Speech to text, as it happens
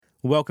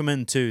Welcome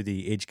into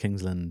the Edge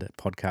Kingsland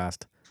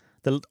podcast,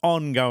 the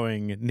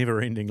ongoing,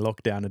 never-ending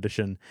lockdown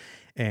edition,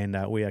 and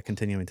we are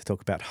continuing to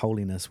talk about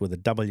holiness with a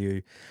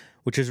W,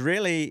 which is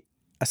really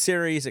a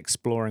series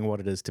exploring what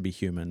it is to be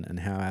human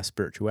and how our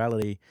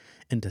spirituality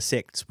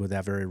intersects with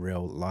our very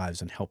real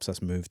lives and helps us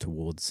move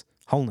towards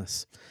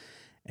wholeness.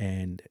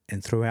 And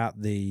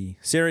throughout the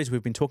series,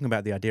 we've been talking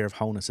about the idea of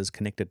wholeness as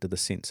connected to the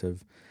sense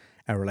of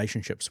our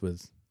relationships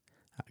with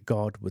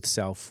God, with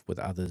self, with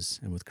others,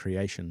 and with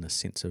creation, the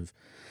sense of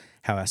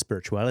how our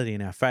spirituality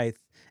and our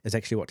faith is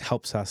actually what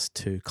helps us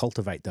to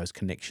cultivate those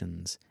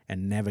connections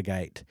and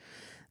navigate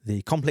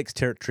the complex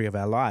territory of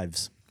our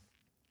lives.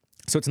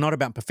 So it's not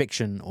about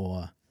perfection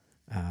or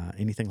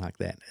anything like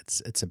that.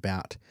 It's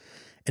about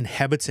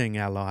inhabiting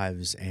our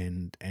lives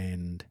and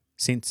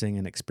sensing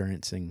and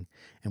experiencing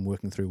and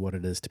working through what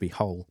it is to be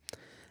whole.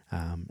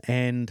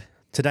 And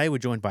today we're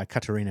joined by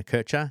Katarina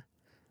Kircher.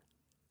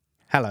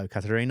 Hello,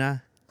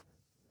 Katarina.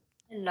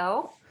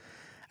 Hello.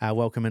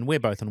 Welcome, and we're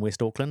both in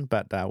West Auckland,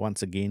 but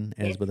once again,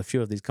 as Yes. with a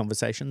few of these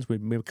conversations,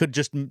 we could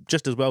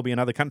just as well be in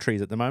other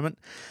countries at the moment.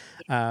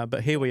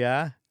 But here we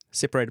are,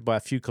 separated by a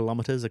few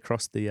kilometres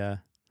across the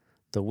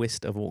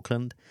west of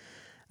Auckland.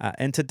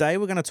 And today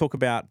we're going to talk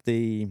about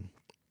the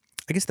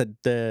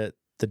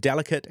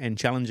delicate and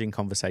challenging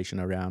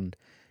conversation around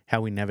how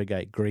we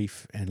navigate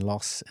grief and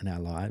loss in our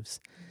lives.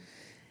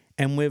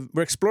 And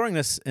we're exploring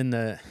this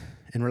in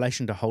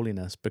relation to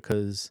holiness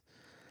because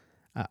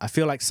I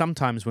feel like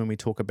sometimes when we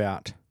talk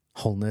about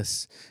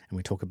wholeness and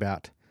we talk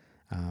about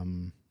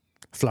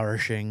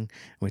flourishing and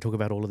we talk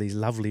about all of these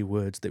lovely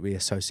words that we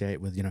associate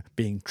with,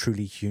 being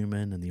truly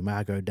human and the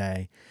Imago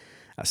Dei,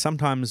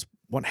 sometimes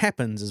what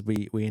happens is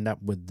we end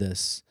up with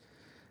this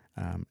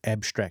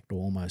abstract or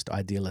almost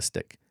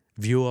idealistic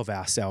view of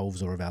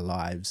ourselves or of our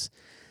lives.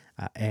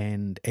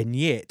 And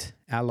yet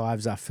our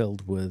lives are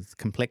filled with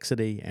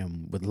complexity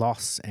and with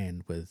loss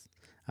and with,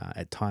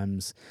 at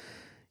times,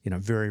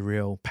 very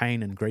real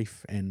pain and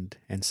grief and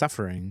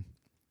suffering,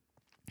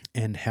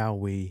 and how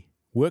we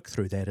work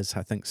through that is,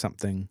 I think,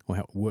 something, or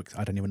how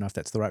I don't even know if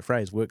that's the right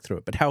phrase, work through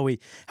it, but how we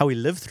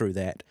live through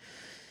that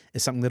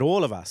is something that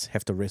all of us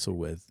have to wrestle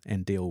with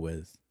and deal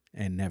with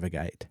and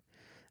navigate.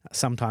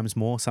 Sometimes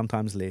more,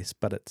 sometimes less,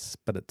 but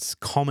it's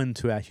common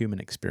to our human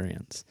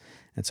experience.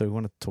 And so we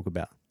want to talk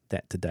about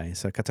that today.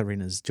 So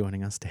Katarina is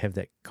joining us to have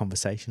that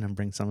conversation and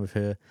bring some of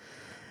her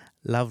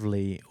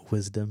lovely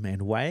wisdom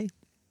and way.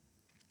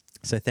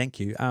 So thank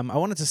you. I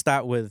wanted to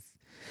start with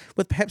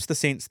perhaps the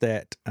sense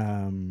that,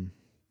 one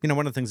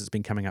of the things that's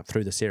been coming up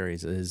through the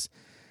series is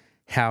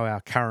how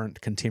our current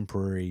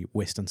contemporary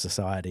Western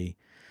society,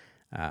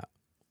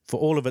 for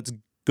all of its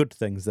good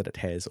things that it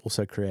has,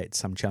 also creates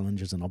some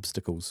challenges and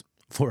obstacles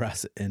for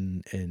us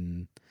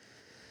in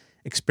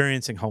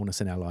experiencing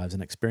wholeness in our lives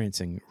and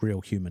experiencing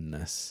real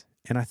humanness.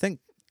 And I think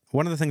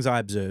one of the things I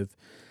observe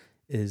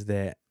is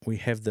that we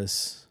have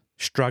this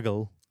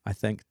struggle, I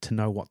think, to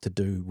know what to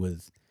do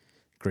with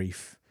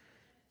grief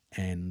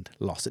and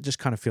loss. It just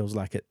kind of feels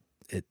like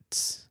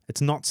it's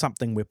not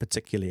something we're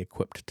particularly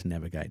equipped to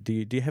navigate. Do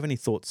you have any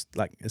thoughts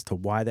as to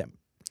why that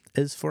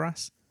is for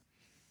us?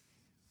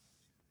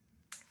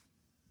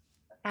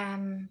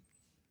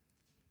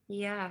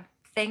 Yeah,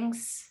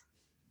 thanks,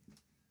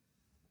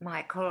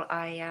 Michael.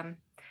 I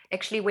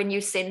actually, when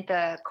you sent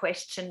the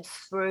question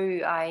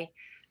through, I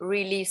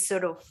really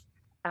sort of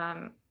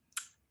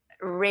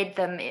read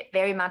them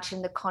very much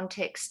in the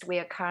context we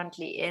are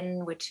currently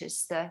in, which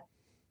is the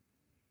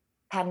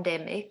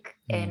pandemic,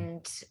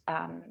 and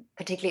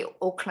particularly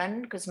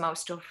Auckland, because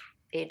most of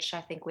Edge, I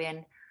think we're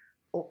in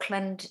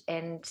Auckland,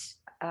 and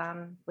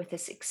with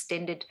this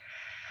extended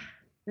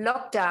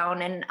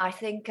lockdown. And I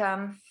think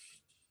I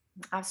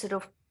sort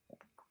of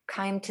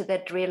came to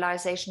that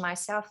realization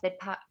myself that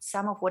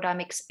some of what I'm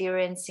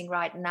experiencing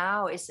right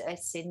now is a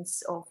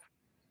sense of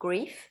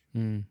grief,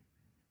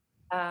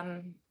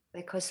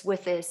 because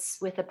with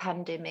the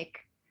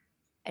pandemic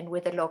and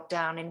with the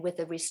lockdown and with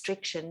the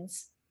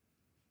restrictions,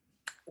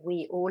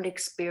 we all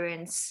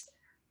experience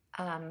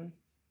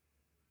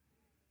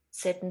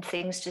certain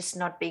things just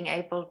not being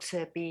able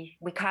to be.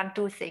 We can't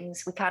do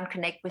things, we can't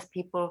connect with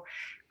people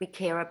we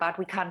care about,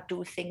 we can't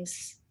do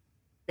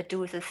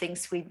the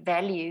things we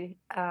value.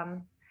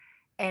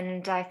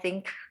 And I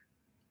think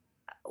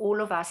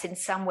all of us, in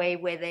some way,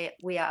 whether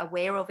we are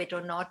aware of it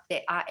or not,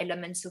 there are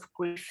elements of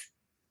grief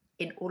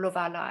in all of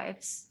our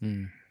lives.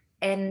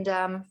 And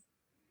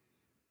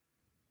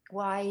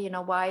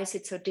why is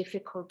it so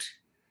difficult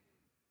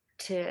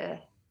to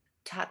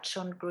touch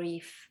on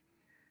grief?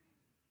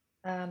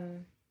 I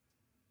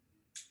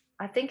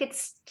think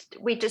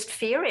we just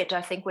fear it.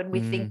 I think when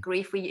we think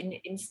grief, we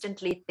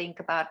instantly think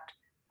about,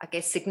 I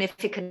guess,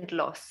 significant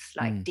loss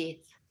like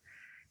death.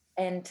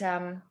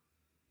 And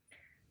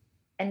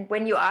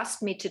when you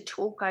asked me to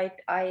talk, I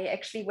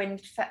actually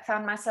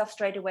found myself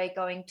straight away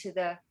going to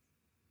the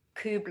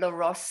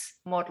Kübler-Ross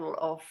model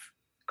of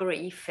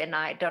grief. And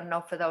I don't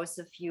know, for those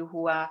of you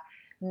who are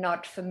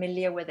not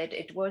familiar with it,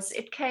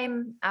 it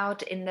came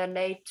out in the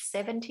late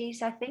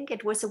 70s, I think.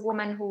 It was a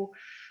woman who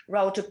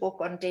wrote a book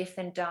on death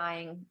and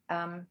dying.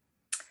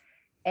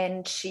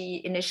 And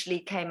she initially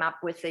came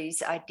up with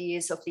these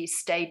ideas of these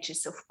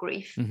stages of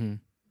grief. Mm-hmm.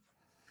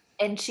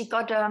 And she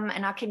got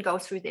and I can go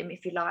through them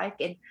if you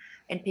like,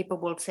 and people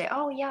will say,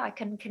 oh yeah, I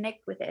can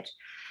connect with it.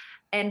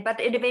 But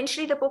it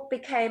eventually the book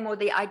became, or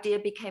the idea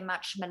became,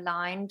 much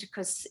maligned,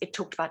 because it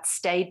talked about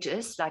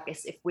stages, like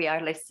as if we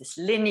are this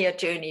linear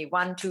journey,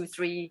 1, 2,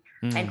 3,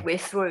 and we're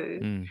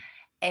through.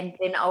 And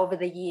then over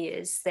the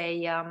years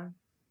they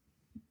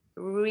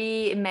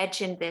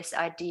reimagined this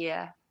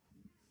idea,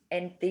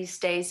 and these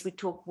days we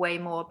talk way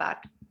more about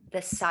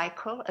the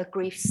cycle, a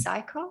grief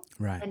cycle.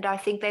 Right. And I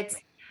think that's,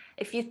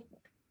 if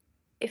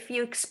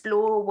you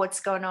explore what's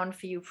going on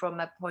for you from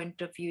a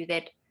point of view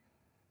that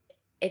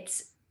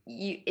it's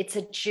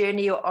a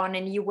journey you're on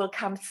and you will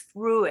come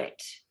through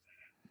it,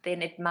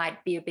 then it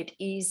might be a bit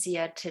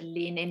easier to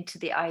lean into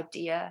the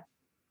idea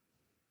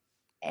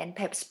and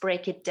perhaps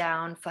break it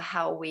down for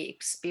how we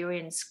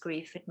experience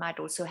grief. It might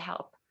also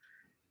help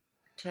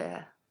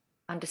to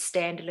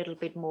understand a little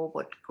bit more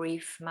what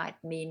grief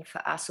might mean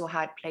for us, or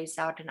how it plays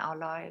out in our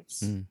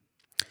lives.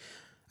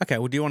 Okay,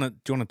 well, do you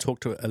want to talk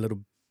to a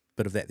little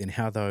bit of that then?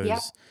 How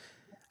those,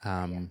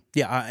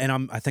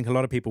 I think a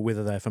lot of people,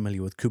 whether they're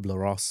familiar with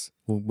Kubler-Ross,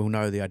 will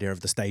know the idea of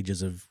the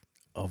stages of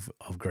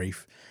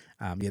grief,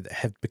 that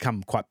have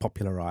become quite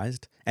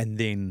popularized and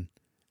then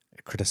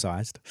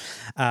criticized.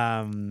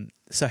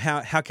 So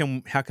how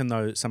can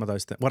those, some of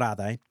those what are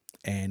they,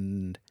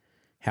 and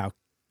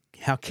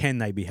how can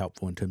they be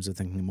helpful in terms of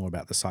thinking more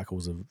about the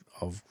cycles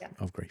of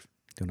grief?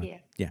 Do you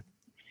want to,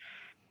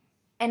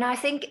 And I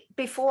think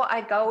before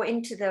I go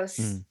into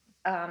those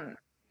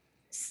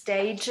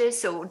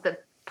stages or the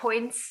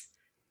points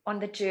on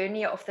the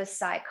journey of the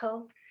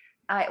cycle,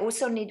 I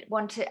also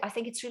I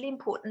think it's really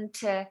important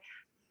to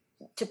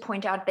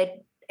point out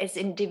that as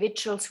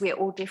individuals, we're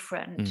all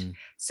different.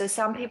 So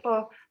some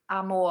people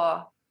are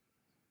more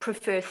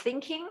prefer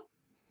thinking.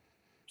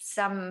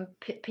 Some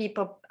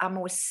people are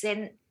more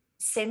sensing.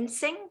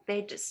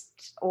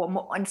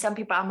 And some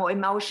people are more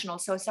emotional.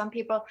 So some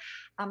people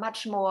are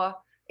much more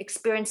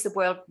experience the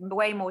world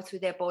way more through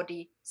their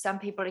body. Some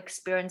people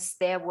experience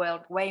their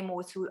world way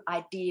more through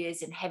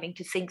ideas and having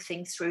to think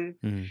things through.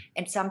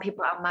 And some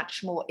people are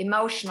much more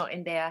emotional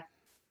in their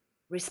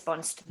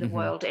response to the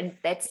world. And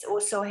that's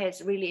also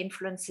really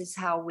influences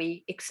how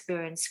we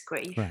experience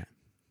grief. Right.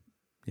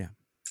 Yeah,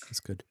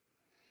 that's good.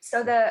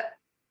 So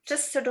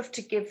just sort of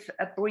to give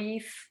a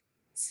brief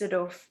sort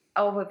of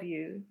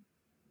overview,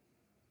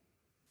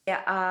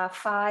 there are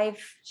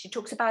she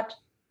talks about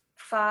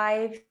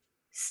 5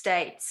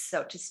 states,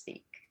 so to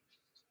speak.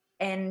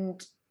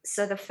 And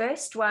so the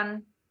first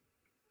one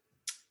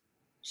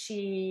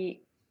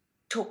she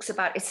talks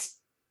about is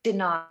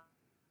denial.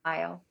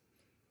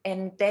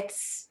 And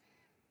that's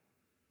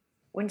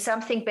when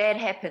something bad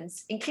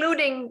happens,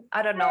 including,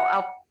 I don't know,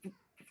 I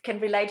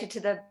can relate it to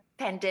the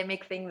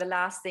pandemic thing, the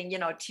last thing,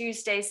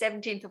 Tuesday,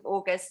 17th of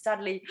August,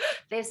 suddenly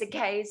there's a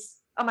case.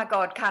 Oh my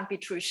God, can't be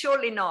true.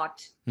 Surely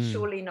not.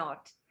 Surely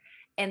not.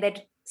 And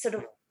that sort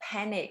of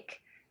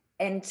panic,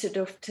 and sort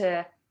of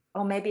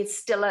maybe it's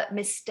still a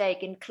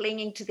mistake, and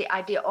clinging to the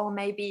idea,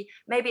 maybe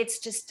it's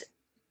just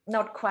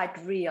not quite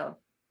real,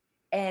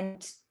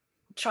 and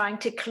trying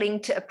to cling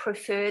to a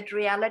preferred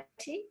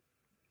reality.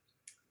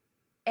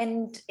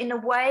 And in a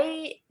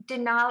way,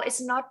 denial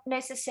is not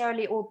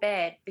necessarily all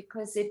bad,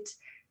 because it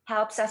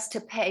helps us to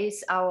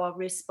pace our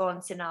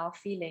response and our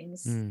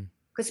feelings,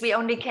 because we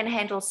only can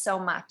handle so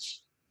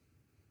much.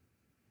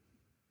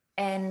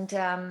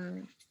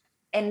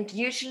 And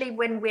usually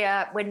when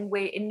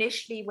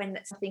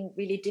something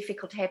really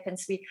difficult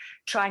happens, we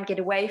try and get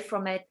away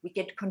from it. We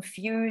get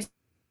confused,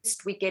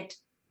 we get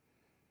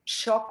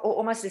shock, or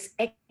almost this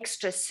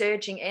extra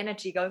surging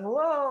energy going,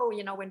 whoa,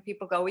 when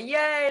people go,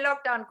 yay,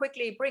 lockdown,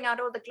 quickly bring out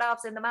all the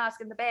gloves and the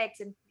mask and the bags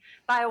and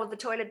buy all the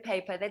toilet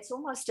paper. That's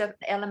almost an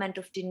element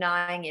of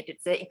denying it.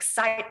 It's the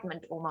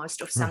excitement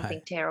almost of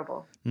something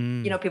terrible.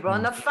 People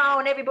on the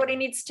phone, everybody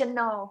needs to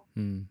know.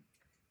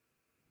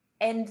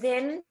 And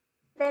then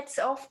that's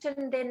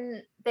often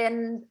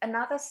then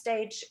another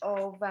stage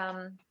of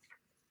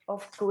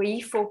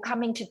grief, or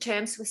coming to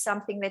terms with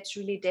something that's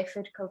really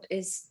difficult,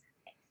 is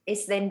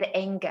then the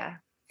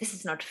anger. This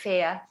is not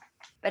fair.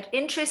 But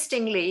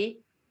interestingly,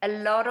 a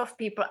lot of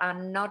people are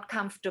not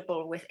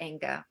comfortable with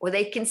anger, or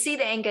they can see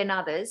the anger in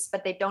others,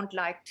 but they don't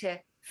like to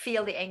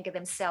feel the anger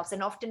themselves.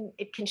 And often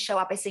it can show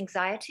up as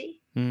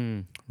anxiety.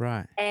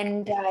 Right.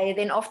 And I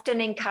then often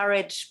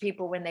encourage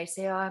people when they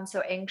say, I'm so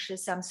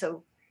anxious, I'm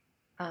so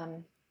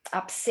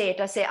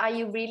upset. I say, are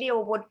you really,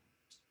 or what?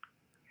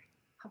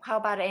 How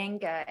about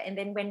anger? And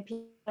then when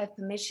people have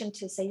permission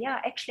to say,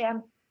 yeah, actually,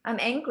 I'm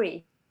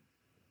angry.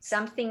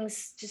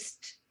 Something's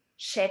just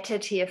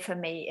shattered here for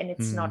me, and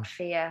it's not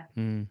fair.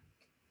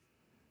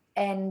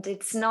 And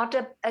it's not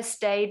a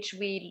stage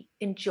we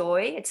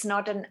enjoy. It's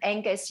not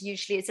anger is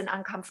usually it's an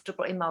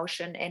uncomfortable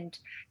emotion, and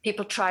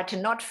people try to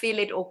not feel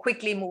it or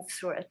quickly move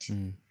through it.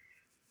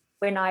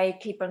 When I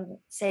keep on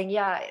saying,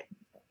 yeah,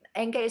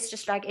 anger is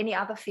just like any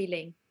other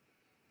feeling.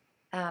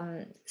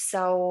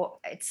 So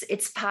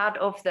it's part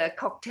of the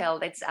cocktail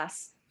that's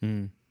us.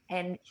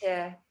 And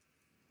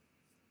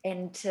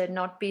and to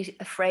not be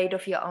afraid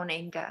of your own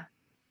anger.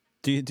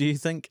 Do you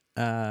think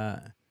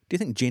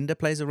gender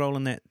plays a role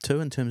in that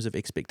too, in terms of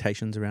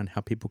expectations around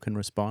how people can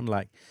respond?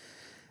 Like,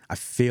 I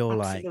feel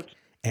like Absolutely.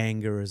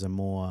 anger is a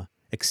more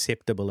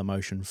acceptable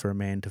emotion for a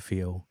man to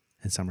feel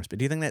in some respect.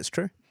 Do you think that's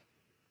true?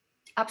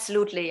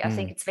 Absolutely. I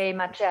think it's very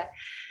much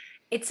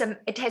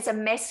it has a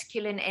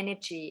masculine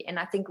energy, and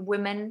I think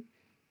women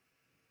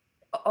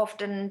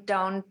often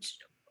don't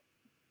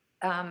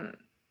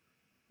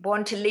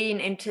want to lean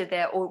into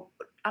their, or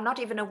are not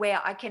even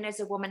aware. I can, as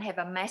a woman, have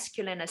a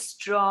masculine, a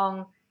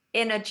strong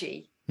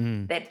energy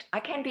that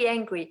I can be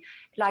angry.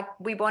 Like,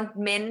 we want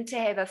men to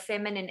have a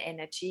feminine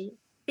energy,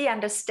 be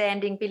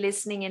understanding, be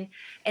listening,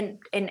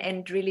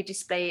 and really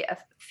display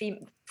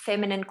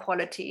feminine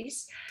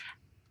qualities.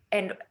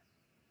 And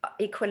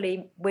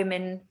equally,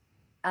 women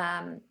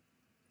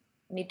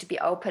need to be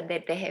open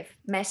that they have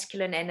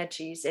masculine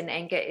energies, and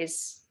anger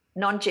is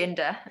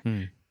non-gender.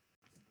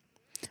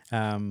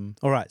 All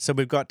right, so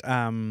we've got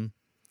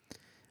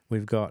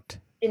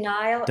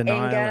Denial, and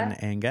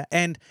anger.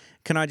 And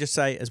can I just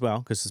say as well,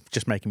 because it's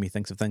just making me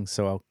think of things,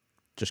 so I'll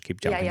just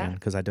keep jumping in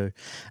because I do.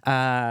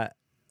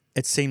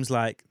 It seems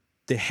like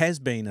there has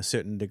been a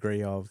certain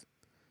degree of,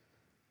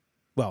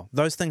 well,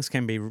 those things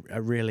can be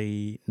a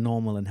really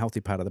normal and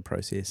healthy part of the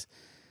process.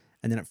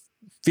 And then it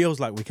feels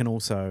like we can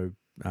also,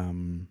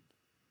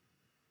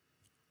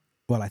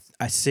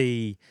 I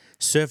see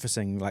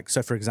surfacing, like,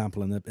 so for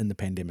example, in the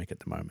pandemic at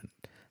the moment,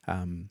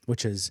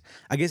 which is,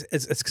 I guess,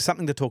 it's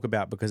something to talk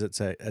about because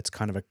it's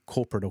kind of a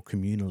corporate or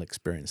communal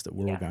experience that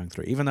we're all going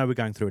through, even though we're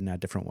going through it in our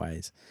different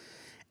ways.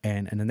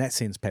 And in that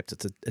sense, perhaps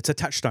it's a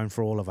touchstone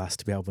for all of us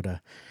to be able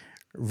to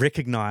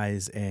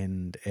recognize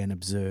and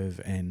observe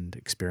and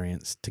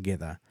experience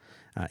together,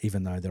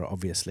 even though there are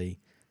obviously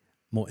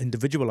more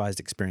individualized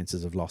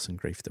experiences of loss and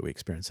grief that we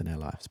experience in our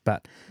lives.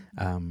 But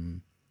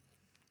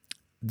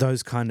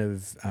those kind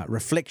of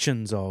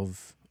reflections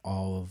of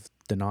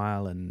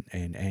denial and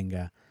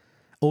anger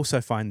also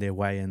find their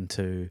way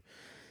into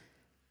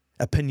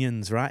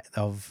opinions, right?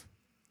 Of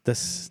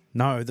this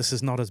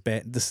is not as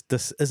bad.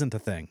 This isn't a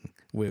thing.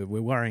 We're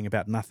worrying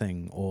about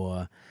nothing,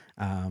 or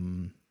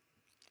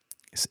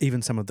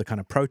even some of the kind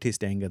of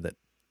protest anger that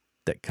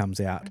comes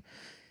out.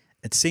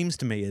 It seems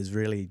to me is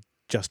really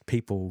just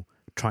people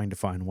trying to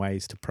find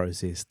ways to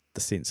process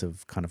the sense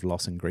of kind of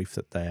loss and grief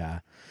that they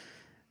are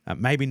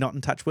maybe not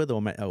in touch with,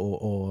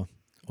 or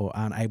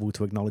aren't able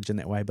to acknowledge in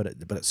that way. But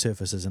it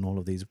surfaces in all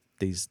of these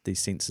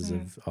senses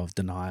of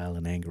denial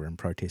and anger and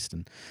protest,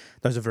 and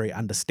those are very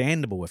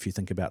understandable if you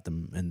think about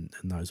them in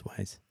those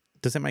ways.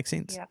 Does that make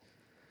sense? Yeah.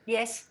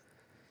 Yes,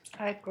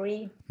 I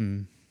agree.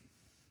 And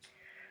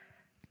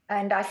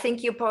I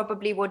think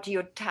what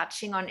you're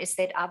touching on is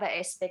that other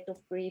aspect of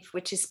grief,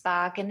 which is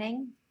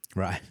bargaining.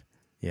 Right.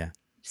 Yeah.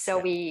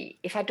 So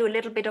if I do a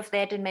little bit of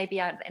that, and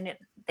maybe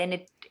then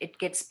it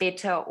gets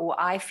better, or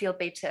I feel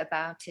better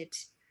about it.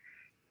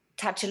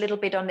 Touch a little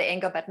bit on the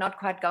anger, but not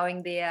quite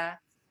going there.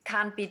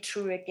 Can't be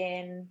true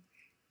again.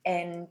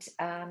 And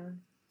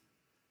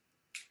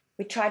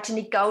we try to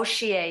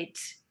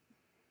negotiate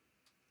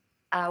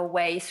our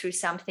way through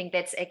something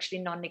that's actually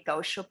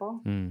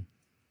non-negotiable.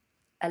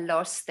 A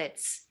loss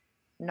that's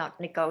not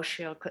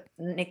negotiable,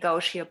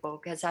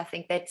 because I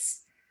think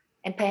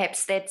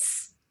perhaps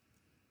that's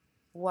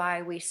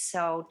why we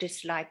so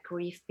dislike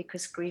grief,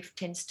 because grief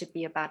tends to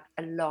be about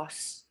a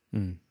loss.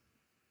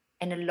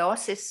 And a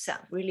loss is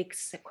really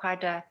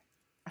quite a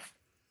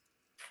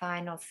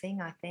final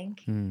thing, I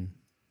think.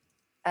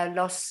 A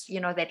loss,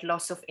 that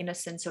loss of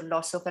innocence, or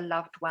loss of a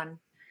loved one,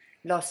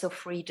 loss of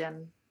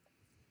freedom.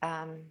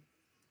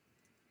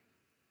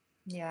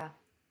 Yeah,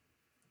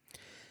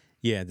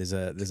 there's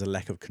a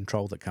lack of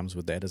control that comes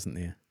with that, isn't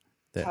there?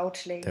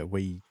 Totally. That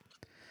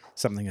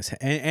something is,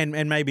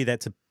 and maybe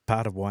that's a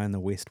part of why in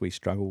the West we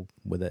struggle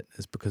with it,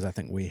 is because I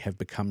think we have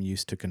become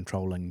used to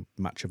controlling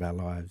much of our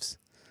lives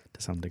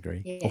to some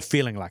degree, or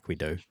feeling like we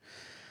do.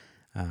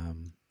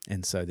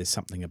 And so there's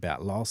something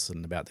about loss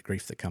and about the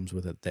grief that comes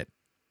with it that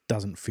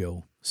doesn't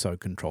feel so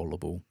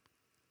controllable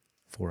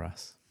for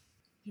us.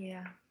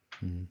 Yeah.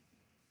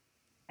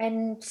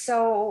 And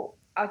so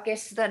I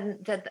guess then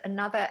the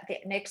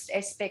next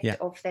aspect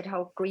of that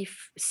whole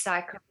grief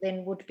cycle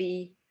then would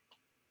be,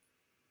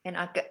 and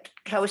I get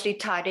closely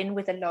tied in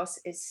with the loss,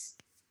 is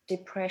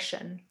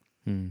depression.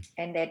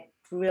 And that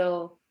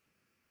real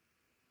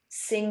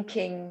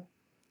sinking,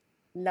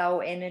 low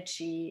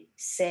energy,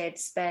 sad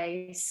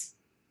space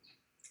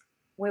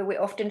where we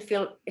often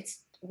feel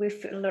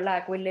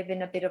like we live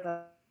in a bit of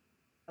a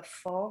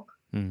fog,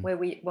 where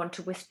we want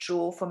to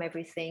withdraw from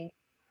everything,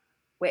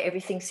 where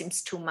everything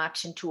seems too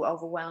much and too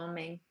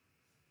overwhelming.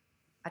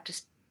 I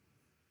just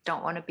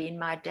don't want to be in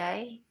my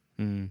day.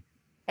 And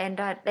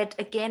that,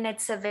 again,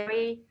 it's a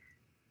very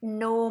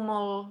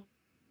normal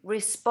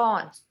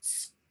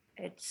response.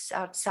 It's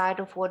outside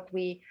of what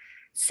we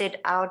set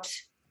out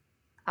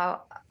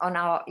on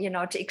our,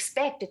 to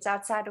expect. It's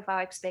outside of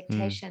our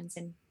expectations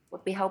and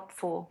what we hope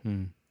for.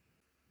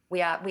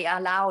 We are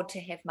allowed to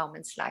have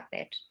moments like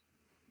that.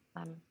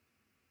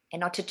 and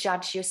not to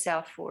judge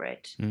yourself for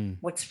it. Mm.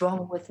 What's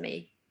wrong with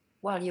me?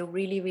 Well, you're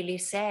really, really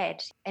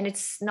sad. And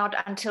it's not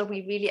until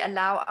we really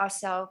allow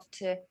ourselves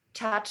to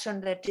touch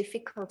on the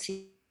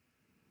difficulty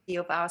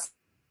of our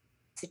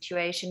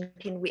situation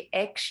can we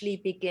actually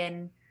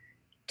begin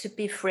to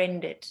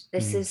befriend it.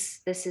 This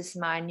is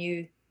my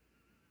new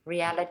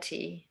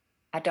reality.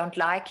 I don't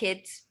like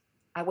it.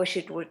 I wish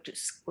it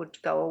would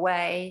go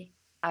away.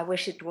 I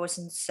wish it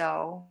wasn't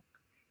so.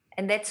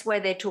 And that's where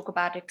they talk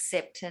about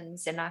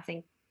acceptance. And I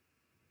think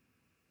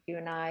you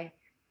and I,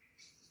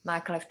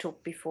 Michael, have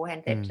talked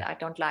beforehand that I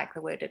don't like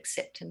the word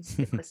acceptance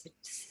because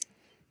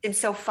it's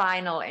so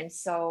final and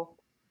so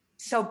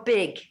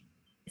big.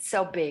 It's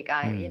so big,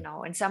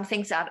 and some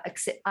things are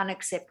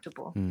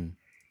unacceptable.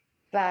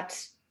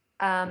 But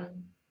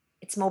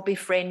it's more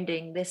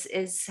befriending. This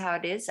is how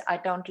it is. I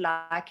don't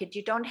like it.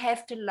 You don't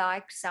have to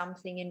like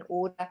something in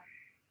order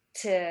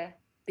to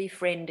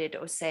befriend it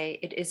or say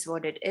it is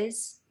what it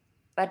is.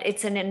 But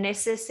it's in a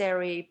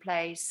necessary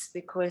place,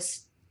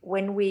 because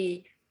when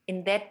we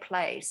in that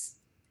place,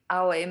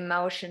 our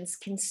emotions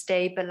can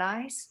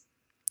stabilize.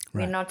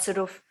 Right. We're not sort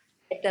of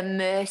at the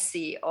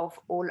mercy of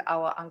all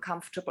our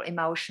uncomfortable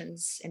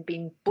emotions and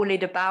being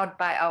bullied about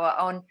by our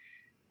own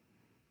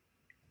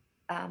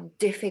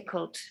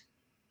difficult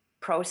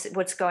process,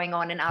 what's going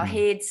on in our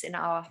heads, in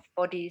our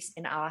bodies,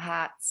 in our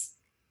hearts.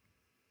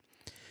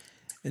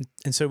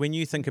 And so when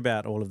you think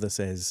about all of this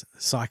as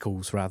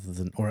cycles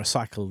or a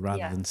cycle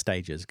rather than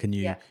stages, can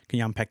you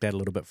unpack that a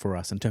little bit for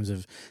us in terms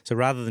of, so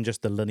rather than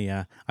just the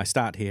linear, I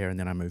start here and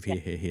then I move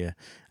here,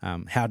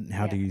 how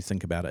do you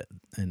think about it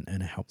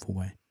in a helpful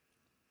way?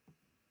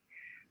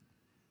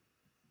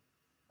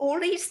 All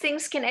these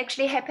things can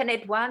actually happen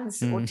at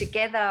once or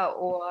together,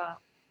 or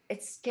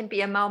it can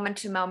be a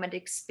moment-to-moment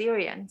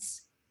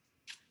experience.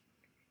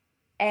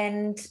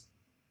 And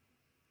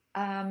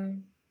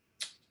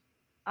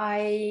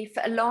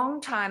for a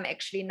long time,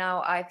 actually,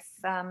 now I've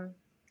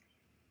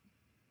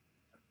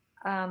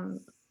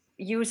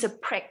used a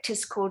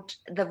practice called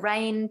the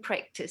RAIN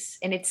practice,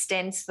 and it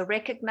stands for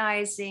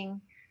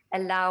recognizing,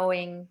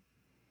 allowing,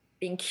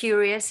 being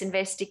curious,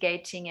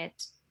 investigating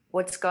it,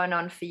 what's going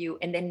on for you,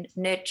 and then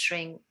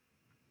nurturing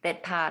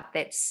that part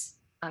that's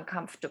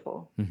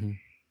uncomfortable. And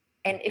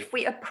if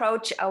we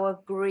approach our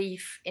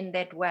grief in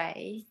that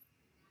way,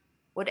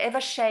 whatever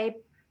shape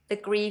the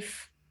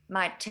grief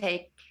might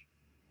take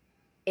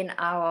in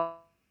our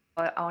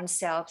own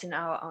selves, in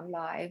our own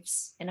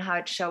lives, and how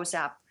it shows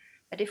up.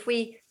 But if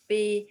we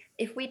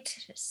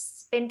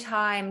spend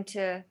time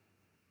to,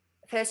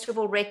 first of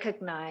all,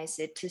 recognize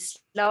it, to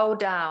slow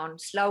down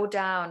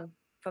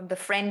from the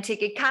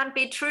frantic, it can't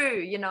be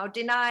true,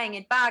 denying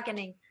it,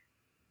 bargaining,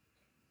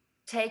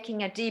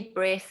 taking a deep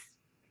breath,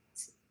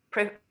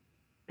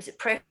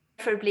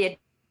 preferably a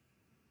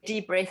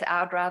deep breath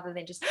out rather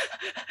than just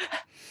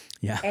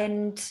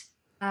and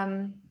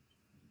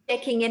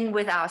checking in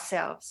with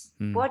ourselves.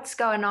 What's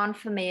going on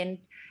for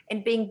me,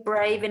 and being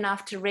brave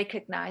enough to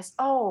recognize,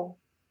 oh,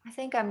 I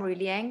think I'm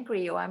really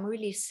angry, or I'm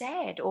really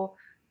sad, or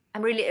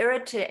I'm really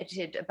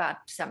irritated about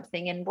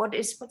something, and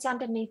what's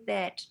underneath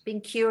that.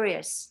 Being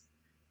curious.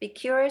 Be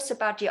curious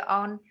about your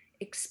own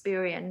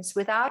experience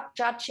without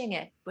judging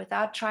it,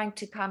 without trying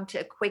to come to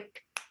a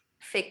quick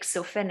fix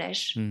or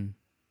finish, and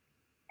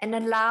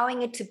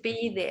allowing it to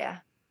be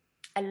there,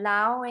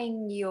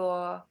 allowing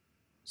your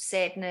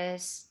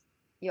sadness,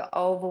 your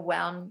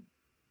overwhelm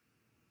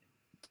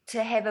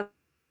to have a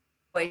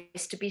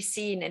voice, to be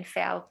seen and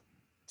felt.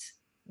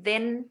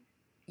 Then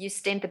you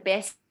stand the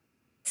best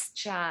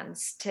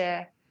chance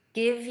to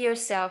give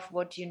yourself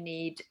what you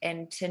need,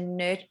 and to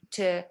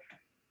nurture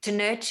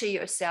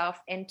yourself,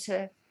 and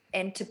to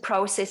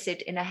process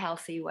it in a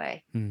healthy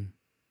way.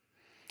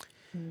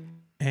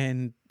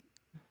 And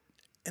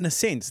in a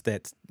sense,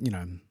 that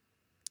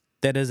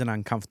that is an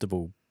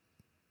uncomfortable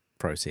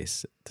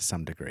process to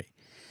some degree,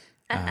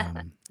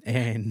 and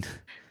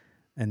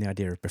the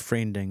idea of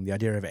befriending, the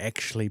idea of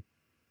actually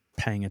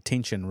paying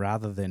attention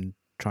rather than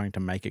trying to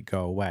make it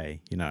go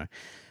away,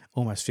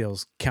 almost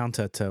feels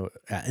counter to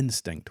our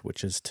instinct,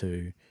 which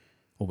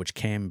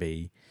can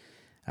be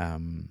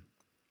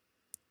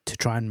to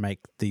try and make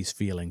these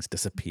feelings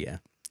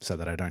disappear so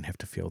that I don't have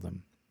to feel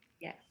them.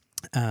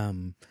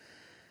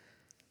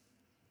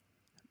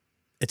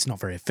 It's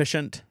not very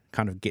efficient,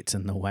 kind of gets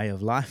in the way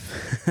of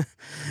life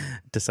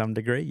to some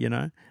degree,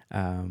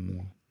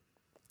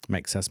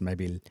 makes us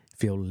maybe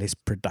feel less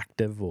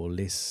productive or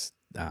less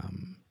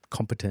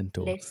competent,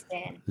 or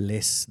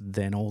less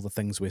than all the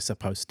things we're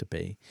supposed to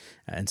be.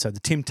 And so the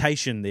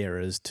temptation there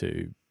is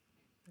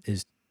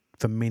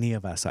for many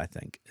of us, I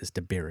think, is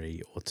to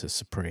bury or to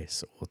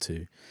suppress or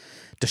to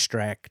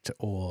distract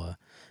or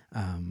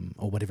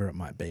whatever it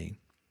might be.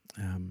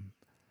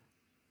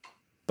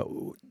 But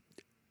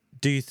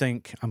do you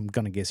think, I'm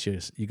going to guess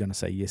you're going to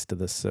say yes to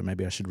this, so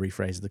maybe I should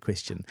rephrase the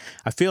question.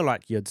 I feel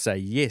like you'd say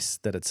yes,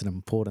 that it's an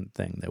important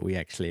thing that we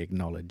actually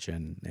acknowledge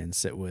and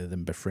sit with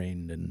and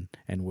befriend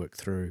and work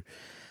through.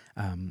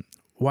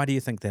 Why do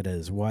you think that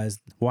is? Why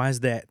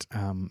is that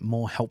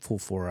more helpful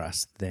for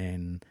us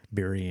than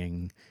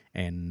burying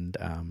and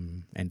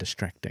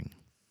distracting?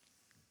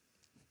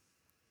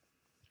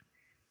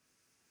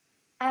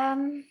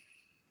 There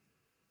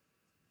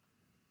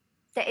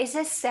is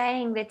a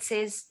saying that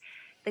says,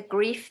 "The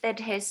grief that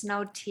has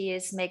no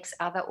tears makes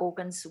other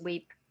organs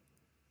weep."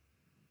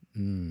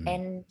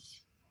 And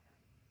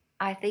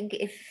I think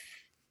if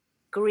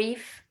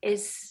grief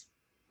is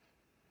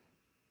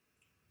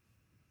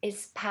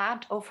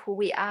part of who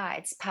we are,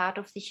 it's part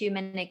of the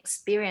human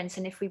experience.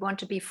 And if we want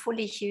to be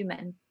fully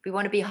human, we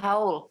want to be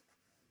whole,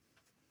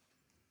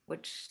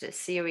 which the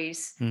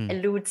series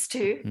alludes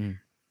to,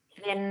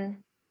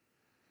 then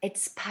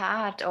it's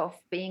part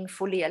of being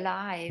fully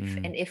alive.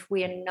 And if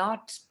we are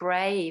not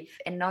brave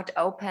and not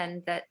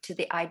open to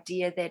the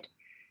idea that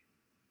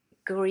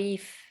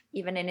grief,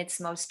 even in its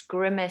most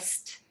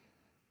grimmest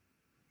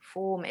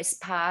form, is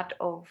part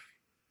of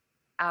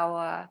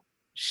our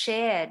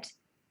shared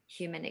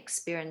human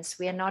experience,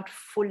 we are not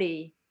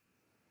fully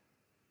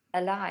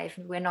alive,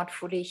 we're not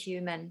fully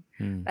human.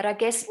 But I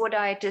guess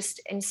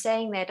in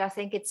saying that, I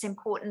think it's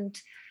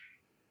important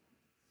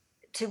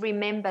to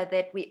remember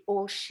that we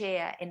all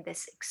share in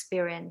this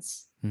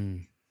experience.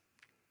 And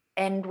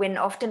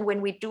often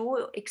when we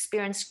do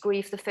experience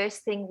grief, the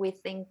first thing we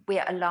think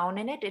we're alone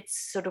in it. It's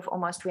sort of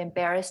almost we're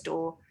embarrassed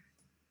or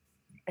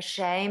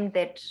ashamed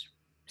that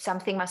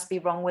something must be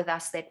wrong with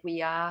us, that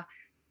we are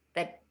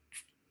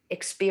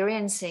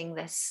experiencing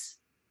this,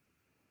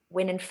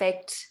 when in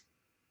fact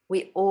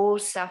we all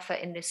suffer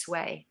in this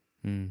way.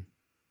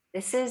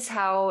 This is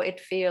how it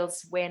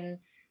feels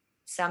when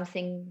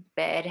something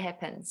bad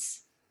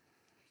happens.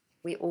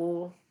 We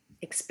all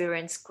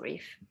experience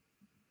grief.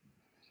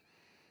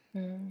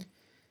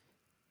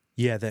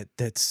 Yeah,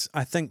 that's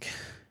I think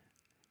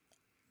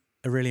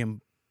a really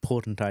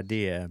important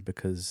idea,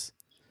 because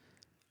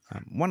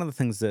one of the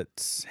things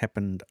that's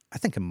happened, I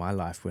think, in my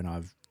life when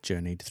I've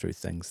journeyed through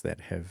things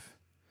that have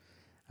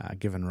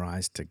given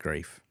rise to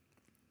grief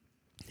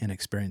and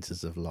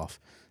experiences of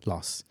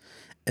loss,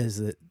 is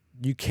that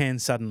you can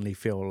suddenly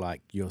feel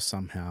like you're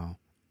somehow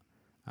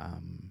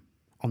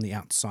on the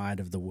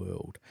outside of the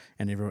world,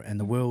 and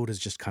the world is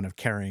just kind of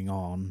carrying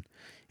on,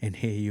 and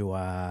here you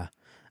are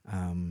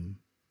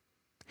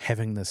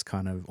having this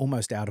kind of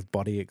almost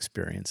out-of-body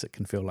experience, it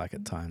can feel like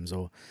at times,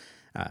 or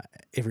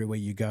everywhere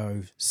you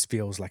go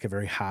feels like a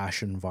very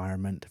harsh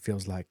environment. It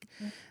feels like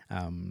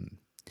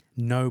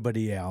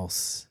nobody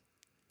else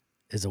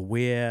is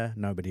aware,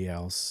 nobody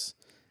else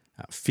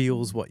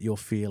feels what you're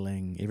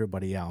feeling,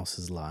 everybody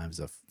else's lives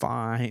are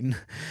fine,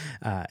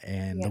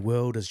 and the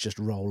world is just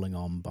rolling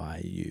on by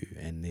you,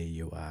 and there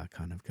you are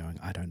kind of going,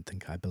 I don't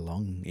think I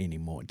belong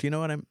anymore. Do you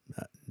know what I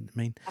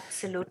mean?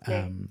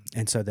 Absolutely.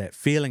 And so that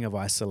feeling of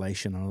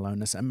isolation and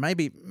aloneness, and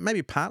maybe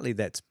partly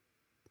that's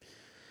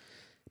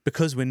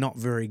because we're not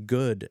very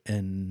good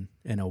in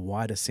a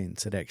wider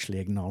sense at actually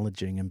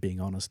acknowledging and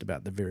being honest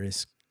about the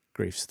various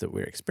griefs that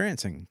we're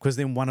experiencing. Because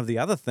then one of the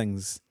other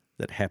things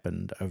that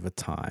happened over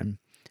time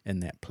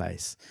in that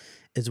place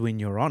is when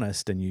you're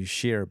honest and you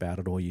share about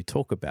it or you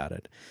talk about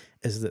it,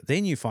 is that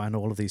then you find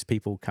all of these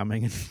people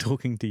coming and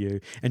talking to you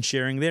and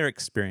sharing their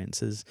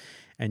experiences,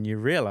 and you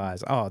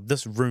realize, oh,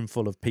 this room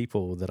full of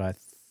people that I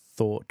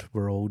thought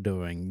were all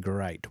doing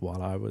great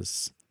while I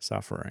was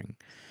suffering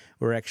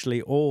were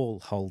actually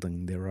all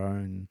holding their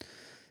own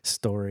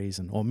stories,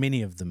 or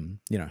many of them,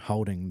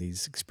 holding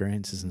these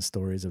experiences and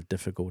stories of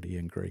difficulty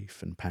and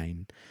grief and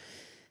pain.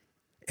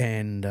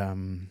 And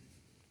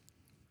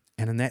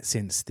in that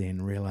sense,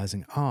 then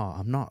realizing,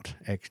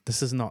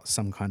 this is not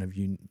some kind of,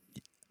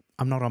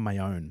 I'm not on my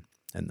own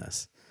in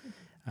this.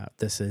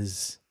 This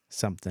is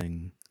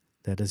something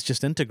that is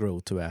just integral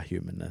to our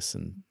humanness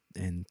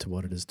and to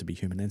what it is to be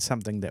human, and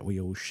something that we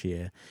all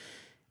share.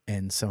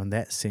 And so in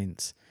that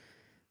sense,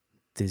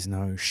 there's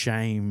no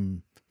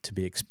shame to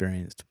be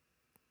experienced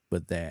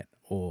with that,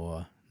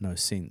 or no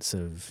sense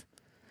of,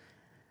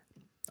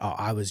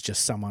 I was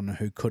just someone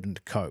who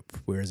couldn't cope,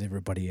 whereas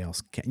everybody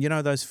else can.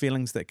 Those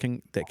feelings that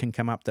can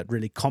come up that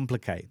really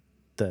complicate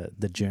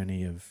the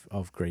journey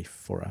of grief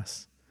for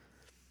us.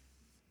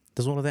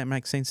 Does all of that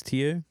make sense to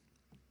you?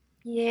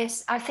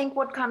 Yes, I think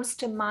what comes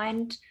to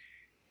mind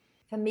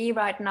for me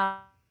right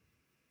now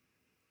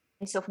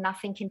is of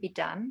nothing can be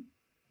done,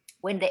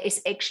 when there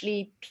is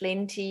actually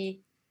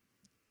plenty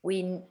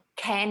we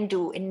can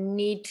do and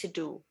need to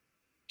do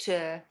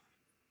to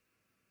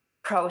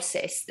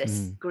process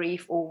this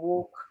grief,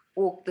 or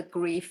walk the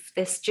grief,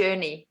 this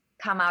journey,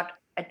 come out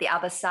at the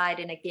other side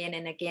and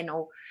again,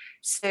 or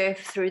surf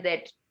through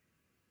that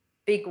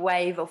big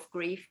wave of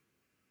grief.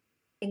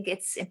 I think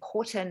it's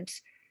important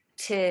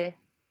to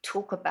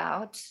talk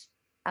about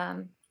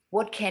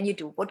what can you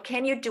do? What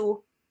can you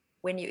do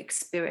when you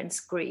experience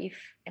grief?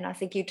 And I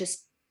think you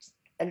just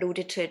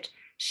alluded to it,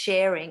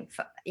 sharing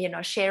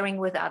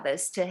with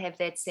others, to have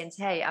that sense,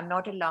 hey, I'm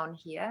not alone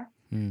here.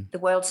 The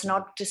world's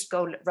not just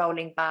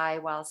rolling by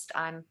whilst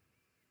I'm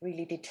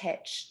really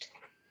detached.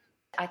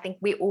 I think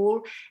we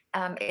all,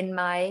 in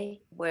my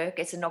work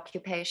as an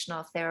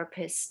occupational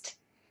therapist,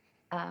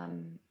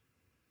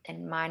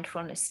 and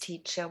mindfulness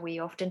teacher, we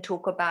often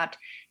talk about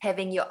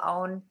having your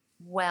own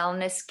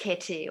wellness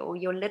kitty or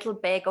your little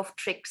bag of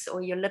tricks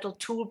or your little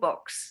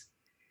toolbox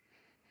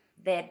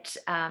that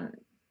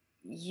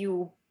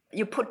you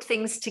put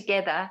things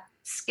together,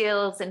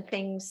 skills and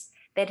things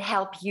that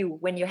help you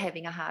when you're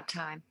having a hard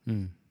time.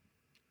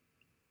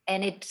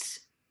 And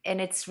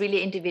it's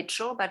really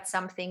individual, but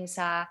some things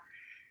are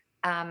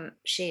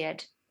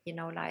shared,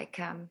 like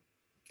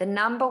the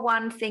number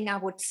one thing I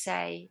would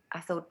say, I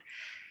thought,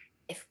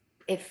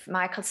 if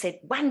Michael said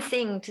one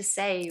thing to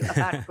say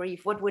about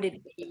grief, what would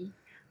it be?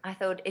 I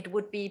thought it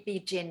would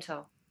be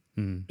gentle.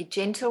 Be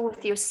gentle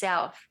with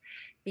yourself,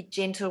 be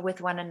gentle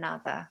with one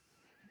another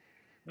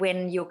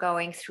when you're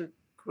going through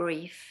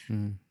grief.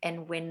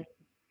 And when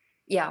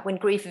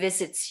grief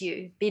visits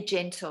you, be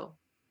gentle.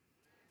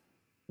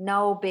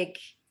 No big,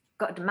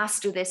 God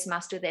must do this,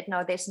 must do that.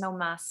 No, there's no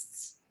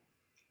musts.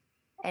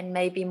 And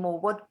maybe more,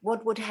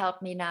 what would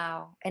help me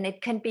now? And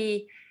it can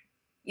be,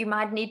 you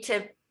might need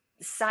to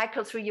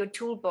cycle through your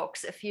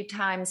toolbox a few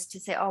times to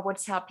say, oh,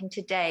 what's helping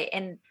today?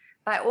 And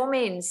by all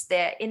means,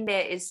 there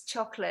is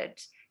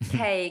chocolate,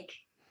 cake,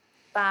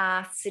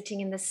 bath, sitting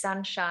in the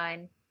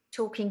sunshine,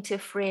 talking to a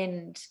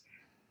friend,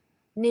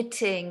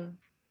 knitting,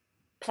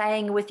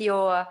 playing with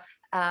your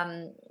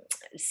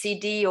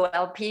CD or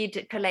LP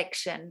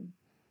collection,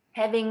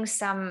 having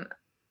some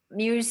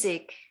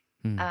music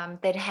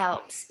that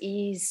helps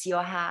ease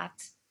your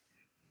heart,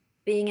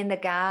 being in the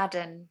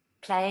garden,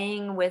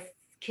 playing with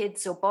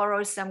kids or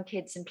borrow some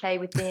kids and play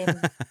with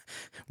them.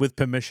 With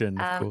permission,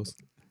 of course.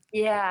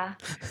 Yeah.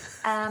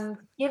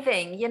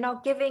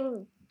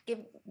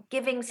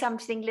 Giving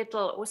something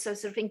little, also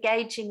sort of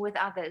engaging with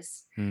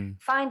others,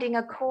 finding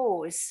a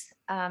cause.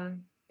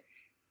 And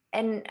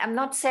I'm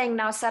not saying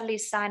now suddenly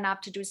sign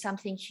up to do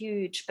something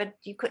huge, but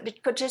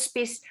it could just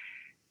be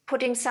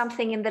putting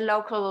something in the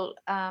local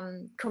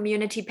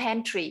community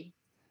pantry,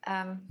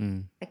 a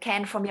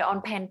can from your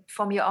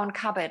own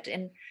cupboard,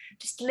 and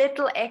just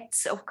little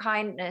acts of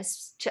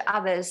kindness to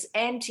others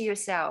and to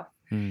yourself,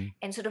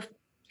 and sort of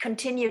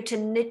continue to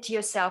knit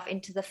yourself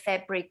into the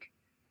fabric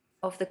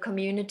of the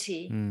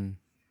community.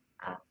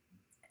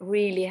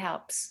 Really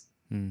helps.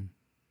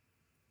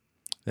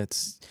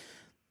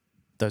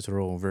 Those are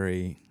all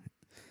very,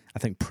 I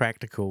think,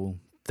 practical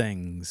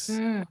things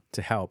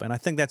to help. And I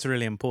think that's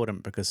really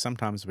important, because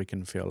sometimes we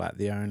can feel like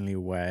the only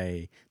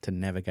way to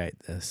navigate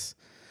this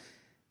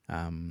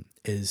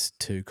is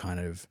to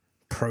kind of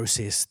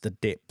process the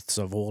depths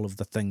of all of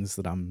the things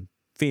that I'm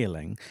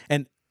feeling.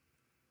 And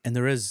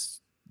there is,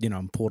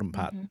 important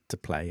part to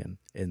play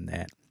in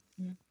that.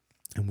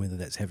 And whether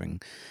that's having,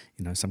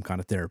 some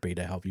kind of therapy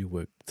to help you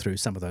work through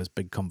some of those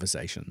big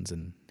conversations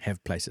and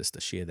have places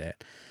to share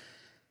that.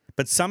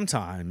 But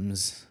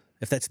sometimes,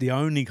 if that's the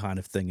only kind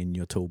of thing in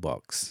your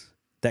toolbox,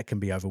 that can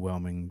be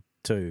overwhelming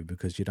too,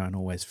 because you don't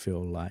always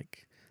feel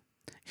like,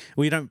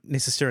 you don't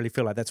necessarily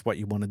feel like that's what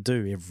you want to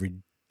do every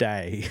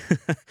day.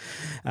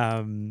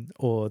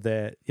 Or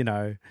that,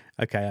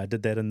 okay, I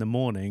did that in the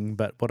morning,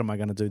 but what am I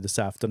going to do this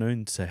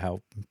afternoon to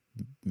help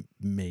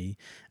me?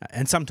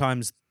 And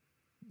sometimes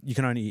you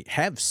can only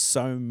have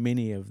so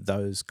many of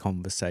those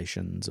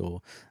conversations or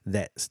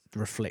that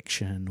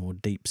reflection or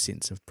deep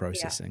sense of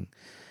processing.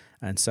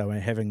 Yeah. And so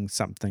having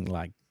something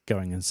like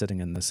going and sitting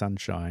in the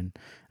sunshine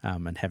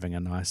and having a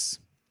nice,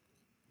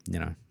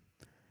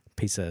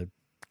 piece of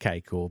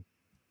cake or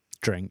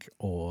drink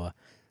or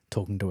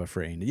talking to a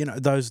friend,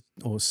 those,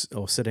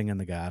 or sitting in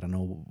the garden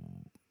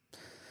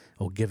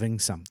or giving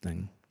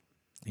something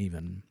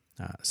even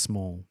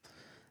small,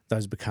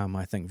 those become,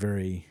 I think,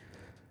 very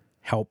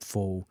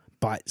helpful,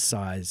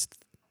 bite-sized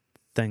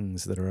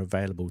things that are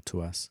available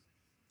to us.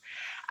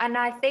 And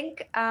I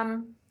think,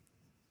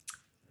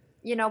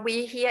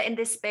 we here in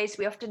this space,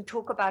 we often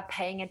talk about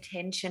paying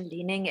attention,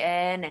 leaning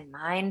in and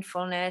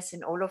mindfulness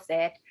and all of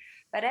that.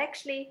 But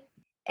actually,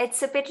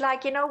 it's a bit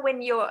like,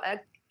 when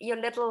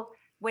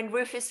when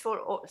Rufus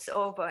falls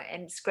over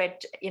and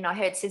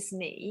hurts his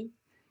knee.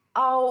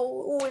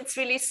 Oh, it's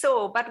really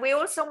sore. But we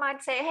also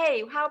might say,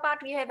 hey, how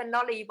about we have a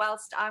lolly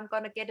whilst I'm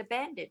going to get a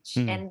bandage?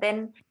 And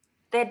then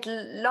that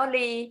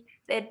lolly,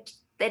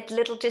 that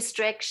little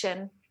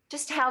distraction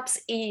just helps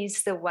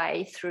ease the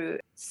way through.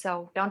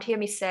 So don't hear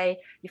me say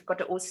you've got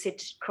to all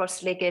sit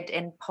cross-legged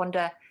and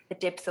ponder the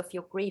depth of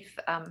your grief.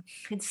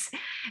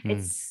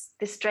 It's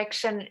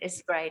distraction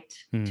is great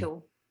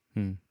too.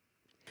 And,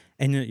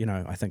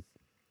 I think,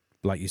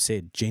 like you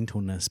said,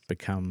 gentleness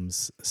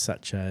becomes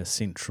such a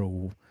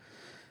central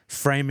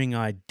framing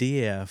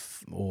idea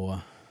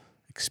or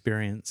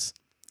experience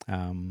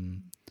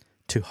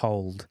to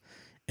hold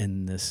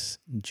in this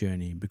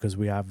journey, because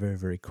we are very,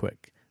 very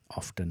quick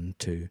often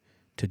to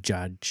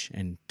judge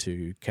and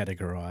to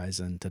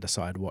categorize and to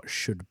decide what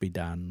should be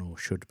done or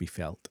should be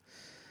felt.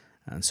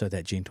 And so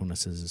that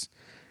gentleness is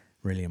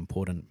really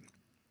important.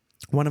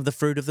 One of the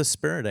fruit of the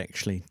Spirit,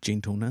 actually,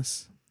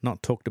 gentleness,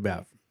 not talked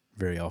about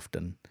very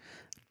often,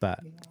 but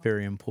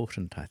very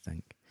important, I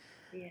think.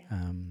 Yeah.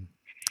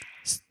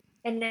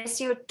 And as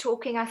you're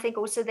talking, I think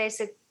also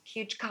there's a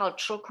huge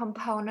cultural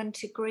component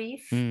to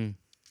grief.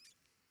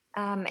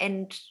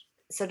 and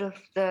sort of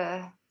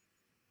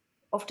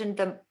often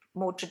the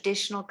more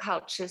traditional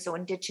cultures or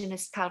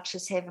indigenous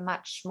cultures make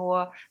much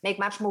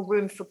more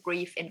room for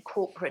grief, in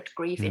corporate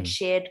grief, in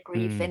shared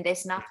grief. And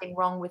there's nothing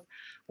wrong with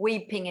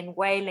weeping and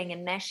wailing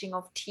and gnashing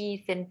of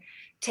teeth and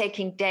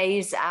taking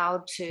days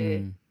out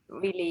to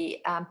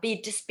really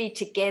be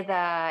together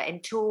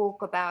and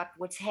talk about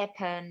what's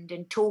happened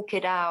and talk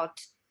it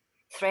out,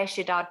 thrash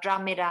it out,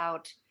 drum it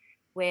out.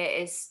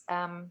 Whereas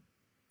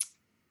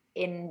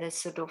in the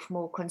sort of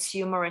more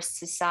consumerist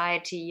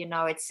society,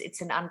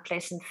 it's an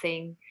unpleasant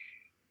thing.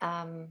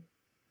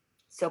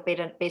 So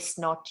best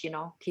not,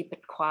 keep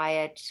it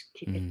quiet,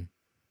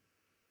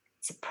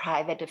 it's a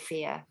private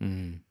affair.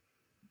 There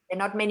are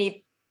not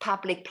many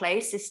public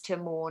places to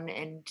mourn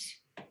and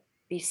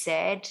be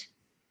sad,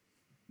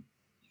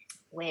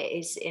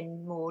 whereas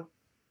in more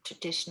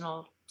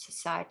traditional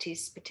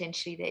societies,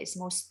 potentially there is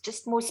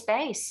more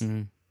space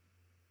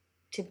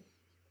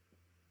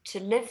to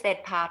live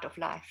that part of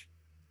life.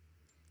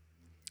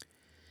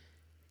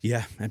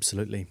 Yeah,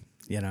 absolutely.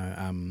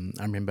 I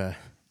remember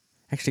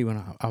actually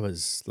when I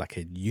was like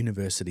a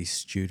university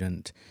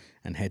student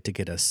and had to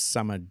get a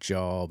summer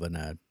job in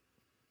a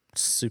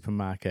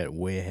supermarket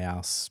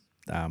warehouse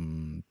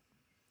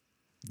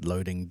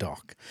loading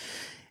dock,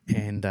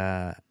 and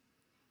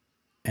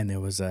there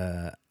was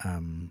a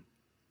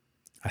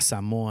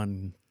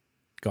Samoan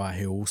guy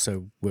who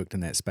also worked in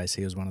that space.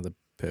 He was one of the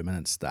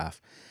permanent staff,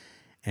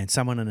 and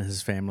someone in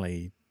his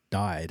family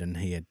died, and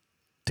he had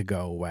to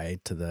go away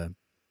to the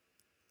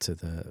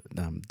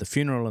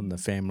funeral and the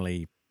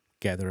family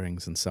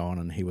gatherings and so on,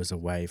 and he was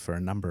away for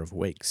a number of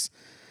weeks.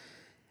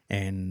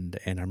 And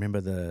I remember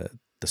the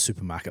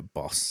supermarket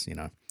boss,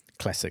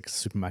 classic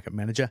supermarket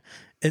manager,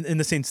 in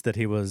the sense that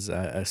he was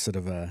a sort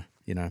of a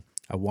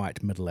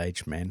white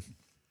middle-aged man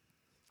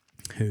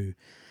who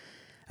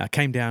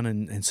came down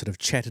and sort of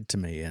chatted to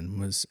me, and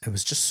was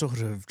just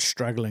sort of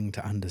struggling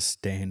to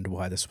understand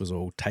why this was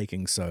all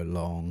taking so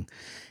long,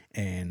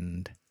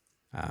 and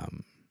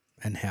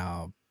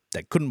how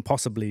that couldn't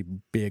possibly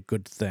be a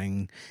good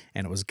thing,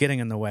 and it was getting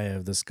in the way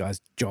of this guy's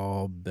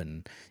job,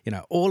 and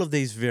all of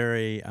these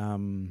very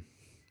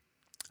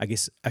I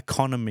guess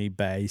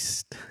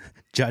economy-based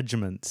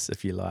judgments,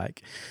 if you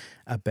like,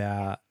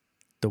 about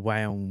the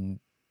way in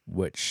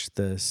which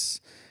this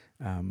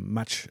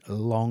much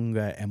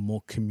longer and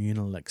more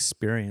communal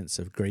experience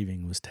of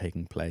grieving was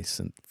taking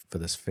place for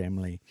this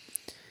family,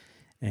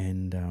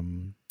 and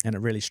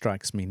it really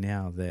strikes me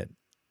now that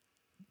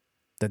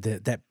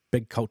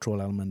big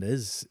cultural element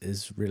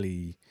is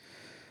really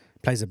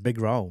plays a big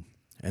role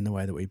in the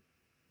way that we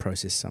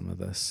process some of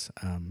this,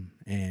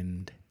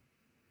 and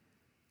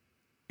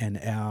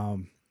our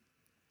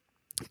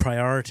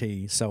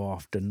priority so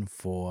often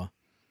for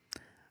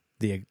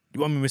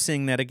we're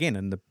seeing that again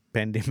in the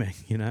pandemic,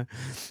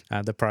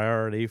 the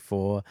priority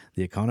for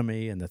the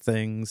economy and the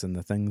things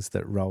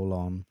that roll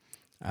on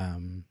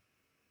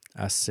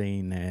are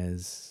seen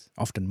as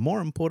often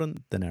more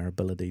important than our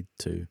ability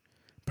to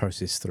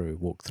process through,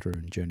 walk through,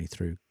 and journey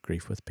through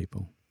grief with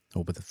people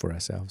or for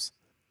ourselves.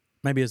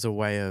 Maybe as a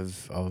way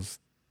of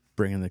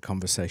bringing the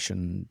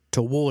conversation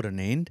toward an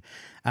end.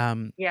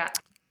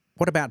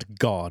 What about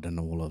God in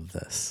all of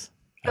this?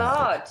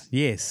 God.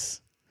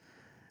 Yes.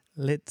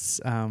 Let's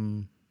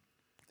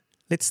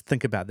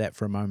think about that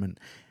for a moment.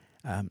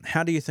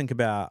 How do you think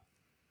about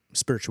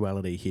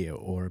spirituality here,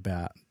 or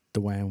about the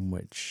way in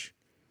which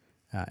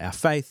our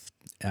faith,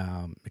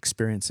 our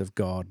experience of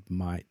God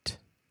might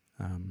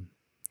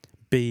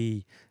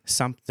be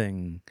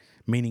something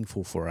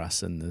meaningful for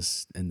us in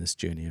this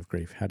journey of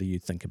grief? How do you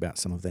think about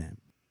some of that?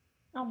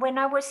 When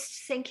I was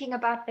thinking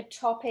about the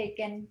topic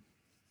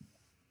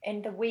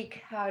and the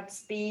week, how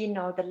it's been,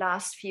 or the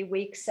last few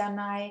weeks, and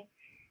I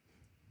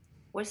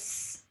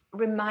was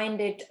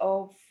reminded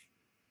of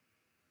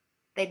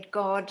that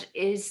God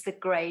is the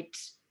great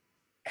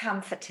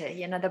comforter,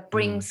 that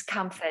brings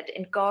comfort,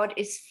 and God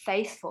is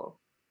faithful.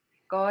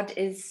 God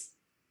is,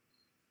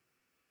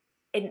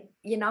 and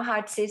how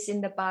it says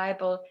in the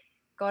Bible,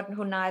 God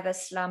who neither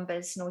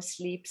slumbers nor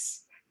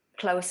sleeps,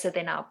 closer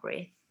than our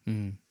breath.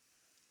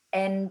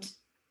 And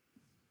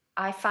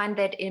I find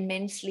that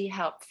immensely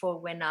helpful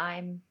when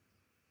I'm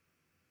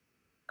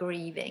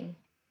grieving,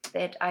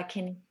 that I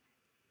can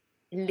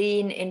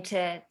lean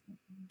into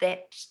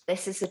that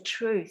this is a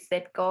truth,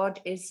 that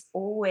God is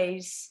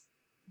always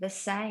the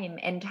same.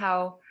 And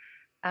how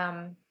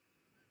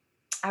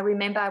I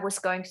remember I was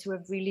going through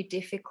a really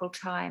difficult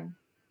time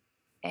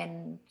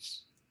and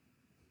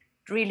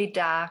really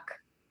dark,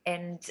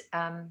 and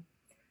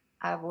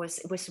it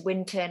was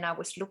winter, and I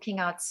was looking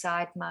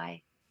outside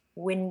my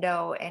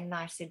window, and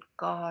I said,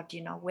 God,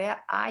 where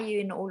are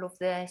you in all of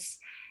this?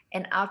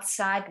 And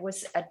outside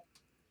was a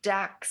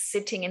duck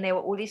sitting, and there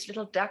were all these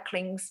little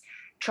ducklings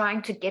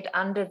trying to get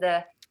under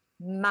the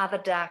mother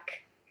duck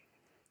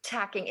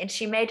tucking, and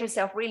she made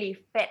herself really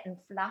fat and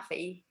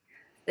fluffy,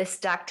 this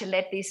duck, to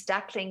let these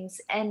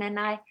ducklings in. And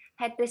I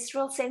had this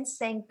real sense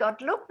saying,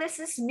 God, look, this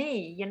is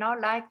me,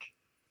 like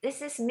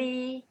this is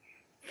me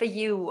for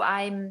you.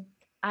 I'm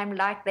I'm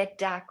like that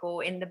duck,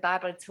 or in the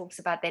Bible it talks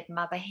about that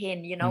mother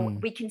hen.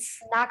 We can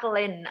snuggle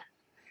in.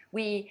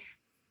 The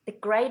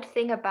great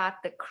thing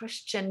about the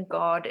Christian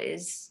God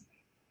is,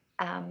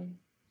 I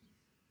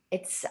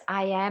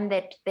am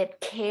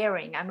that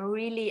caring. I'm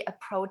really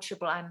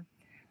approachable.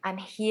 I'm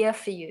here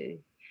for you,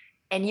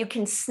 and you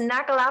can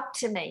snuggle up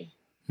to me.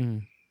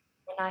 And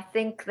I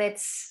think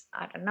that's,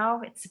 I don't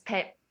know, it's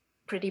a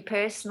pretty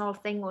personal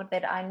thing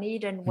that I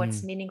need and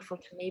what's meaningful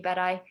to me. But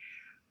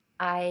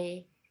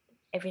I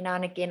every now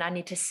and again I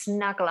need to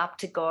snuggle up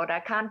to God. I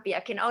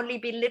can only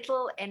be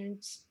little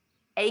and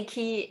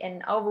achy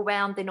and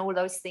overwhelmed and all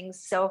those things.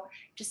 So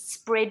just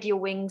spread your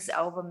wings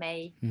over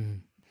me.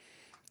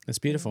 It's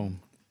beautiful.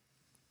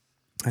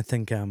 I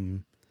think,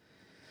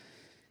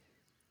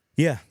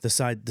 this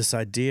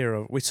idea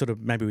of,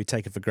 maybe we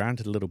take it for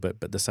granted a little bit,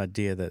 but this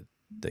idea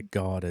that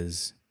God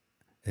is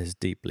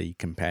deeply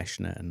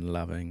compassionate and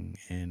loving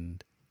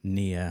and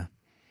near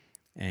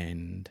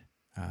and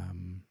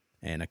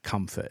a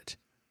comfort.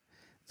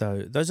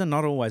 Though those are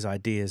not always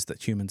ideas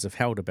that humans have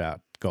held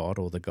about God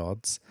or the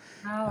gods.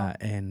 Oh.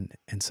 And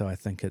so I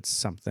think it's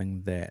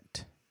something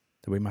that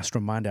we must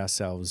remind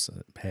ourselves,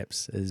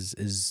 perhaps,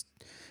 is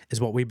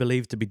what we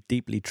believe to be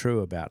deeply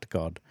true about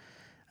God,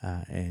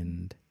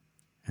 and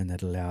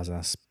that allows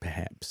us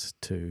perhaps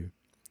to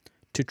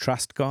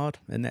trust God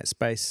in that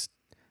space,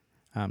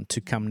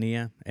 to come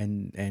near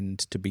and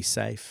to be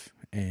safe.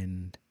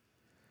 And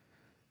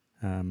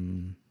I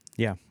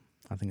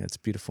think that's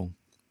beautiful.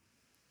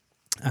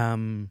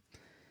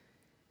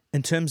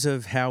 In terms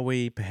of how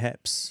we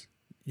perhaps,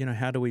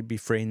 how do we be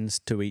friends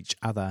to each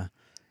other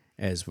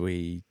as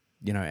we,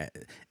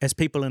 as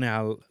people in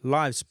our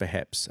lives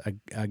perhaps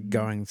are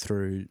going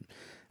through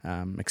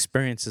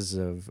experiences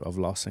of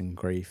loss and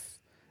grief,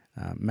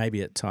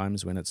 maybe at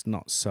times when it's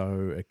not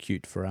so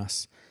acute for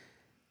us.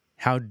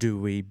 How do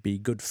we be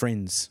good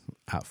friends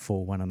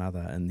for one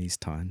another in these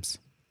times?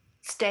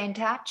 Stay in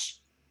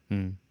touch,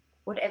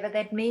 whatever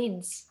that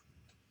means.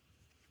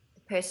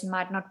 The person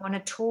might not want to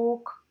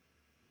talk.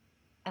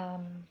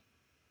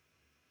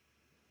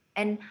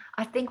 And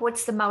I think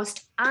what's the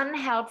most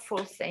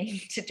unhelpful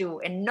thing to do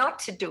and not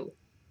to do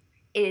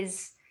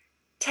is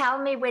tell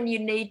me when you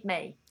need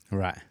me.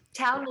 Right.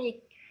 Tell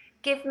me,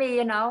 give me,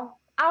 I'll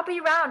be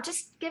around.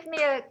 Just give me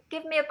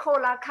a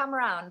call. I'll come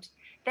around.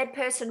 That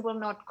person will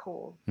not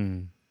call.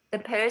 The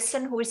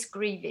person who is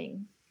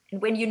grieving,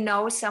 and when you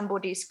know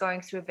somebody is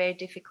going through a very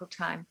difficult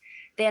time,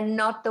 they're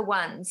not the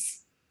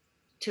ones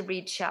to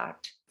reach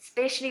out,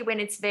 especially when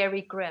it's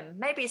very grim.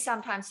 Maybe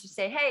sometimes you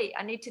say, hey,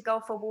 I need to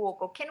go for a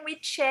walk, or can we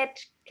chat?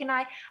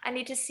 I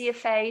need to see a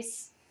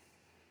face.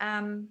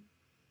 And,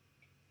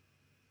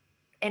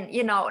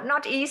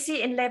 not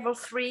easy in level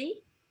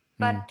 3,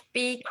 but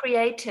be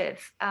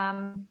creative.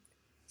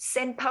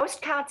 Send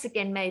postcards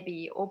again,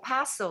 maybe, or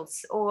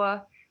parcels,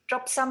 or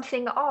drop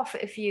something off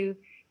if you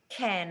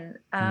can.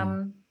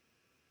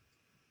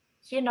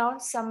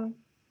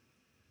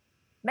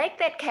 Make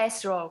that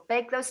casserole,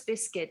 bake those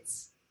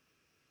biscuits.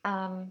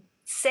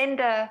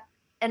 Send an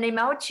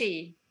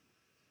emoji.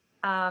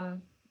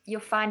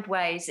 You'll find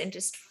ways, and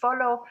just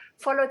follow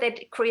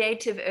that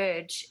creative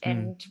urge.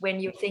 And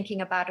when you're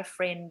thinking about a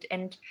friend,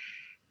 and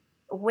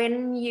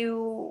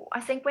I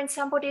think when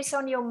somebody's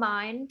on your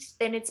mind,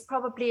 then it's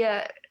probably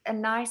a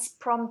nice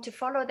prompt to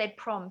follow that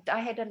prompt. I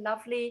had a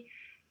lovely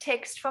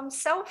text from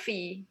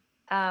Sophie,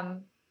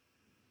 from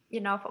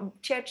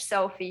Church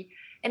Sophie.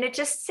 And it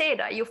just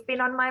said, you've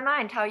been on my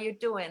mind, how you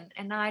doing?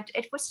 And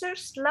it was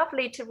just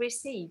lovely to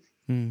receive.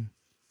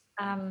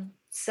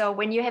 So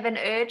when you have an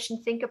urge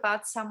and think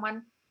about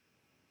someone,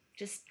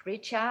 just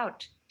reach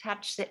out,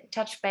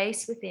 touch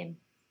base with them.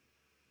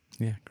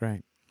 Yeah,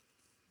 great.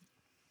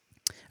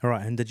 All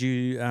right, and did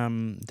you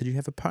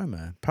have a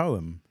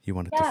poem you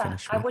wanted to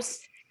finish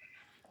with?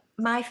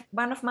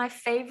 One of my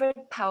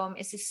favorite poem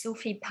is a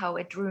Sufi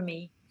poet,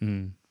 Rumi.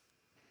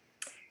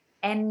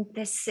 And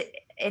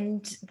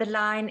the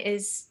line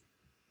is,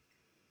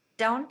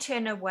 don't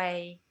turn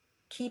away,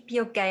 keep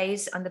your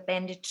gaze on the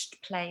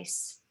bandaged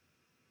place.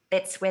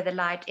 That's where the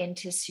light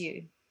enters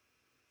you.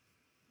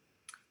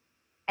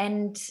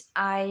 And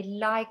I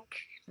like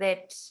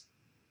that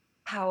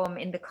poem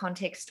in the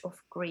context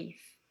of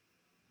grief.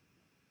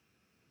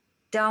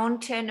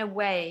 Don't turn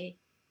away,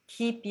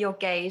 keep your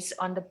gaze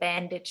on the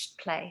bandaged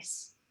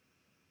place.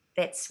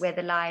 That's where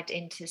the light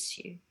enters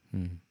you.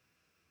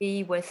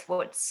 Be with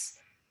what's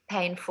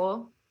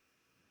painful,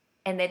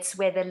 and that's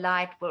where the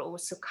light will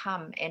also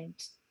come, and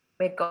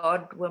where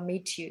God will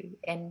meet you,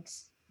 and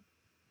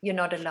you're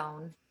not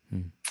alone.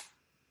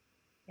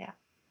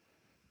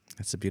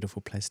 That's a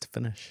beautiful place to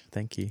finish.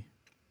 Thank you.